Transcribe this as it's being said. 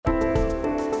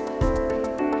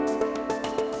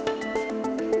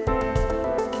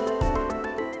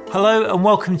Hello and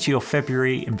welcome to your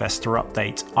February Investor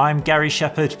Update. I'm Gary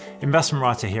Shepherd, investment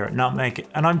writer here at Nutmeg,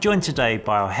 and I'm joined today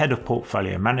by our Head of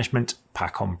Portfolio Management,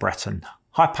 Pacom Breton.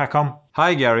 Hi Pacom.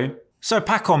 Hi Gary. So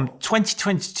Pacom,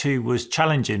 2022 was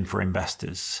challenging for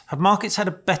investors. Have markets had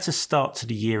a better start to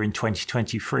the year in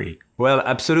 2023? Well,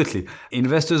 absolutely.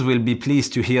 Investors will be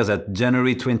pleased to hear that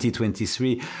January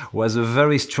 2023 was a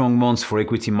very strong month for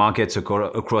equity markets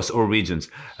across all regions.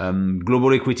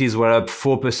 Global equities were up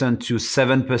 4% to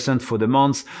 7% for the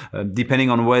month,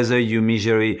 depending on whether you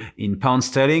measure it in pound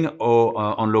sterling or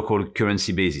on local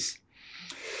currency basis.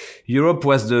 Europe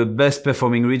was the best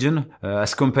performing region,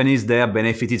 as companies there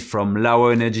benefited from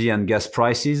lower energy and gas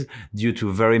prices due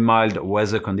to very mild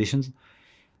weather conditions.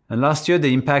 And last year,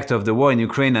 the impact of the war in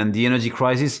Ukraine and the energy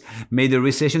crisis made a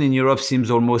recession in Europe seem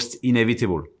almost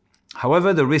inevitable.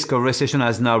 However, the risk of recession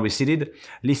has now receded,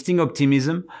 lifting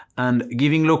optimism and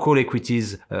giving local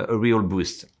equities a real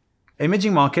boost.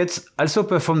 Emerging markets also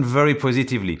performed very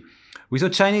positively. We saw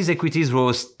Chinese equities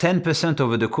rose 10%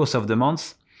 over the course of the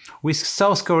month, with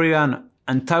South Korean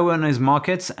and Taiwanese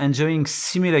markets enjoying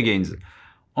similar gains.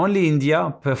 Only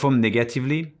India performed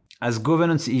negatively, as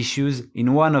governance issues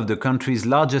in one of the country's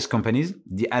largest companies,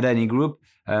 the Adani Group,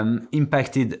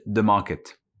 impacted the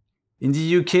market. In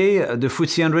the UK, the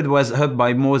FTSE 100 was up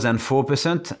by more than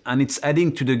 4%, and it's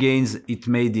adding to the gains it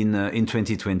made in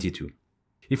 2022.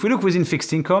 If we look within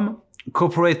fixed income,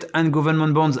 corporate and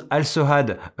government bonds also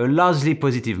had a largely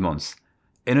positive month.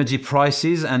 Energy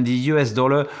prices and the US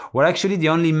dollar were actually the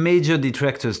only major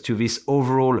detractors to this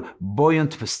overall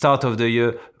buoyant start of the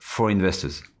year for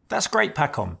investors. That's great,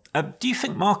 Pacom. Do you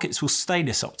think markets will stay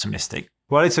this optimistic?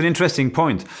 Well, it's an interesting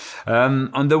point.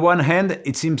 On the one hand,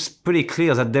 it seems pretty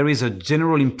clear that there is a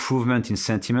general improvement in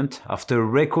sentiment after a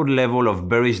record level of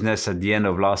bearishness at the end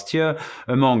of last year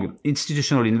among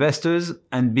institutional investors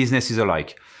and businesses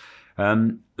alike.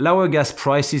 Lower gas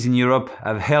prices in Europe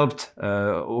have helped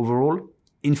overall.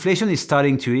 Inflation is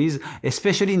starting to ease,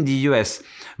 especially in the US,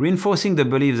 reinforcing the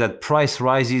belief that price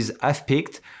rises have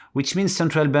peaked, which means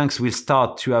central banks will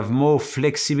start to have more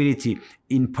flexibility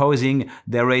in pausing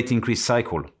their rate increase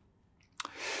cycle.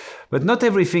 But not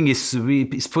everything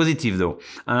is positive though,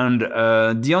 and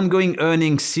the ongoing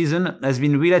earnings season has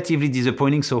been relatively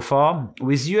disappointing so far,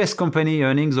 with US company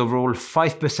earnings overall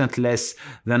 5% less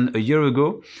than a year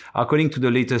ago, according to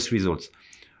the latest results,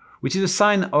 which is a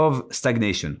sign of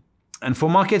stagnation. And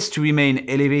for markets to remain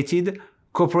elevated,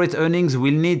 corporate earnings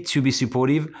will need to be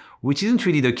supportive, which isn't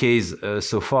really the case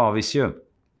so far this year.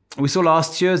 We saw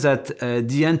last year that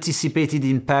the anticipated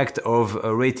impact of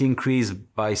a rate increase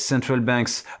by central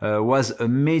banks was a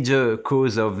major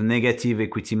cause of negative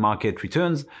equity market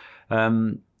returns.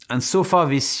 And so far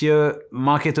this year,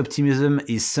 market optimism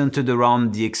is centered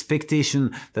around the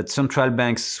expectation that central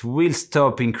banks will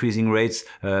stop increasing rates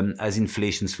as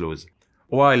inflation slows.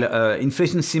 While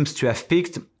inflation seems to have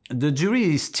peaked, the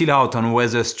jury is still out on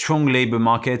whether strong labor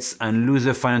markets and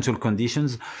looser financial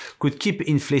conditions could keep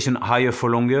inflation higher for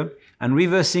longer and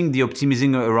reversing the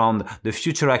optimism around the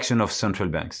future action of central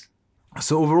banks.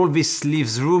 So overall, this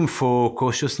leaves room for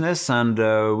cautiousness, and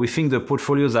we think the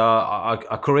portfolios are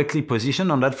correctly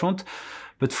positioned on that front.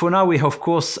 But for now, we're of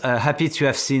course happy to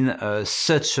have seen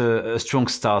such a strong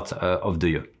start of the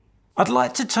year. I'd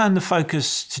like to turn the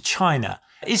focus to China.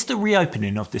 Is the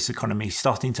reopening of this economy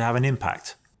starting to have an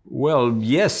impact? Well,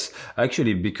 yes,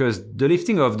 actually, because the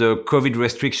lifting of the COVID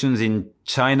restrictions in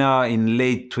China in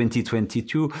late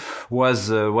 2022 was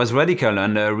radical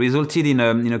and resulted in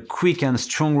a quick and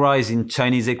strong rise in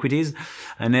Chinese equities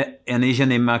and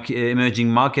Asian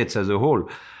emerging markets as a whole.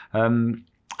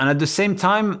 And at the same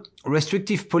time,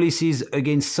 restrictive policies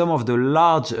against some of the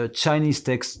large Chinese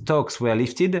tech stocks were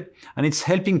lifted, and it's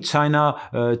helping China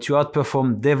to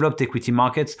outperform developed equity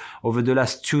markets over the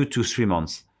last 2 to 3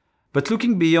 months. But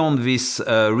looking beyond this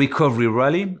recovery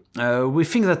rally, we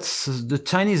think that the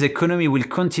Chinese economy will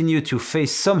continue to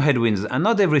face some headwinds, and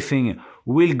not everything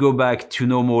will go back to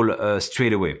normal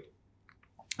straight away.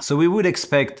 So we would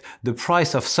expect the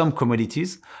price of some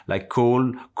commodities, like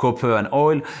coal, copper and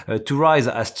oil, to rise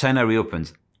as China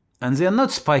reopens. And they are not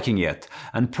spiking yet.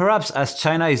 And perhaps as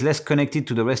China is less connected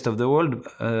to the rest of the world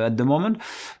at the moment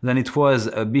than it was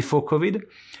before COVID.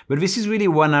 But this is really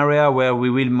one area where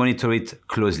we will monitor it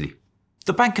closely.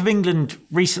 The Bank of England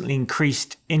recently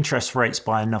increased interest rates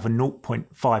by another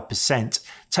 0.5%,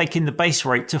 taking the base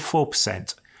rate to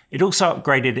 4%. It also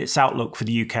upgraded its outlook for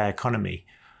the UK economy.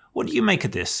 What do you make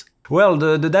of this? Well,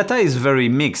 the data is very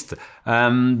mixed.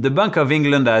 The Bank of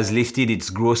England has lifted its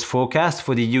growth forecast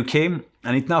for the UK,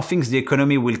 and it now thinks the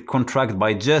economy will contract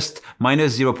by just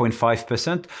minus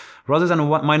 0.5%, rather than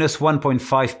minus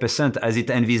 1.5% as it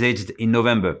envisaged in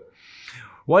November.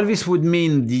 While this would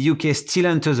mean the UK still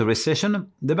enters a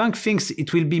recession, the bank thinks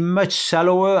it will be much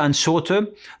shallower and shorter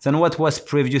than what was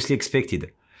previously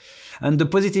expected. And the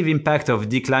positive impact of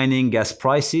declining gas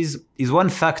prices is one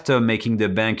factor making the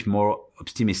bank more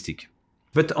optimistic.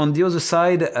 But on the other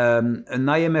side, an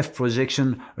IMF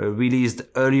projection released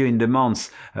earlier in the month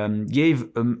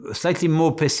gave a slightly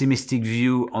more pessimistic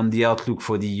view on the outlook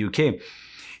for the UK.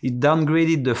 It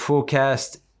downgraded the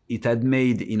forecast it had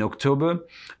made in October,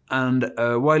 and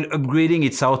while upgrading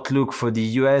its outlook for the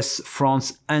US,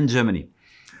 France, and Germany.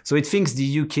 So it thinks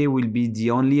the UK will be the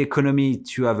only economy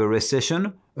to have a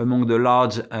recession among the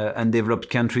large and developed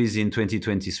countries in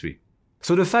 2023.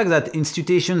 So the fact that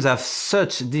institutions have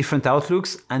such different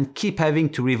outlooks and keep having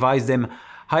to revise them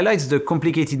highlights the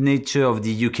complicated nature of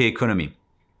the UK economy.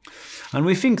 And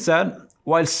we think that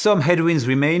while some headwinds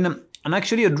remain, and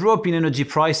actually a drop in energy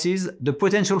prices, the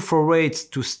potential for rates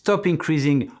to stop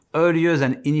increasing earlier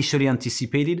than initially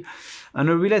anticipated, and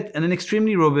an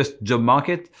extremely robust job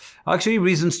market are actually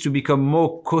reasons to become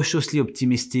more cautiously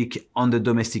optimistic on the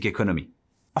domestic economy.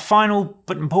 A final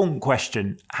but important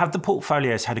question. Have the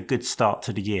portfolios had a good start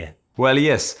to the year? Well,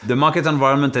 yes, the market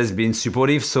environment has been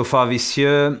supportive so far this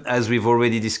year. As we've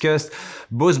already discussed,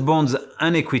 both bonds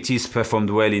and equities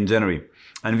performed well in January.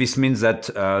 And this means that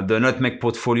the Nutmeg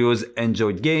portfolios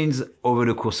enjoyed gains over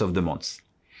the course of the months.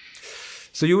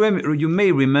 So you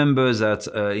may remember that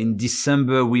in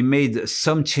December, we made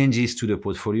some changes to the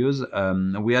portfolios.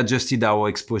 We adjusted our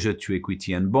exposure to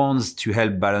equity and bonds to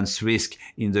help balance risk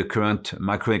in the current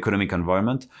macroeconomic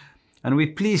environment. And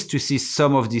we're pleased to see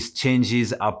some of these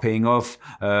changes are paying off.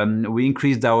 We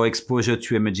increased our exposure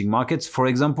to emerging markets, for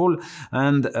example,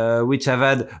 and which have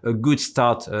had a good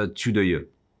start to the year.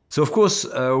 So of course,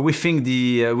 we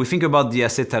think about the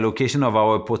asset allocation of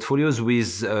our portfolios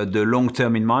with the long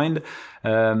term in mind.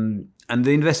 And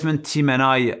the investment team and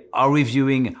I are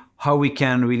reviewing how we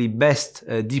can really best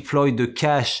deploy the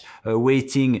cash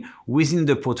waiting within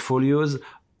the portfolios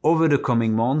over the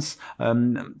coming months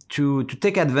to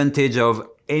take advantage of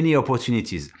any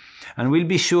opportunities. And we'll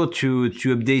be sure to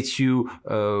update you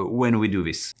when we do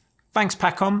this. Thanks,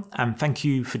 Pakom, and thank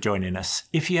you for joining us.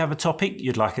 If you have a topic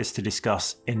you'd like us to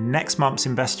discuss in next month's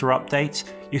Investor Update,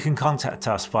 you can contact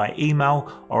us via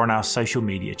email or on our social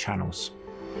media channels.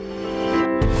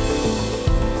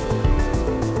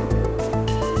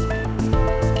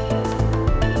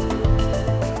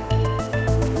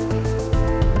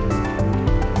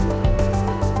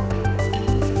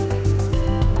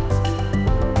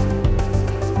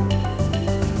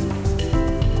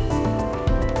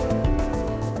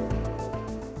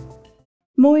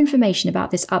 More information about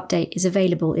this update is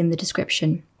available in the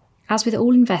description. As with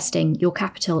all investing, your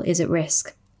capital is at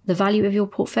risk. The value of your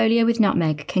portfolio with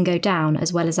Nutmeg can go down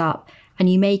as well as up,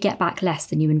 and you may get back less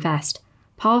than you invest.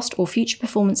 Past or future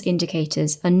performance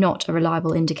indicators are not a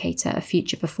reliable indicator of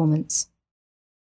future performance.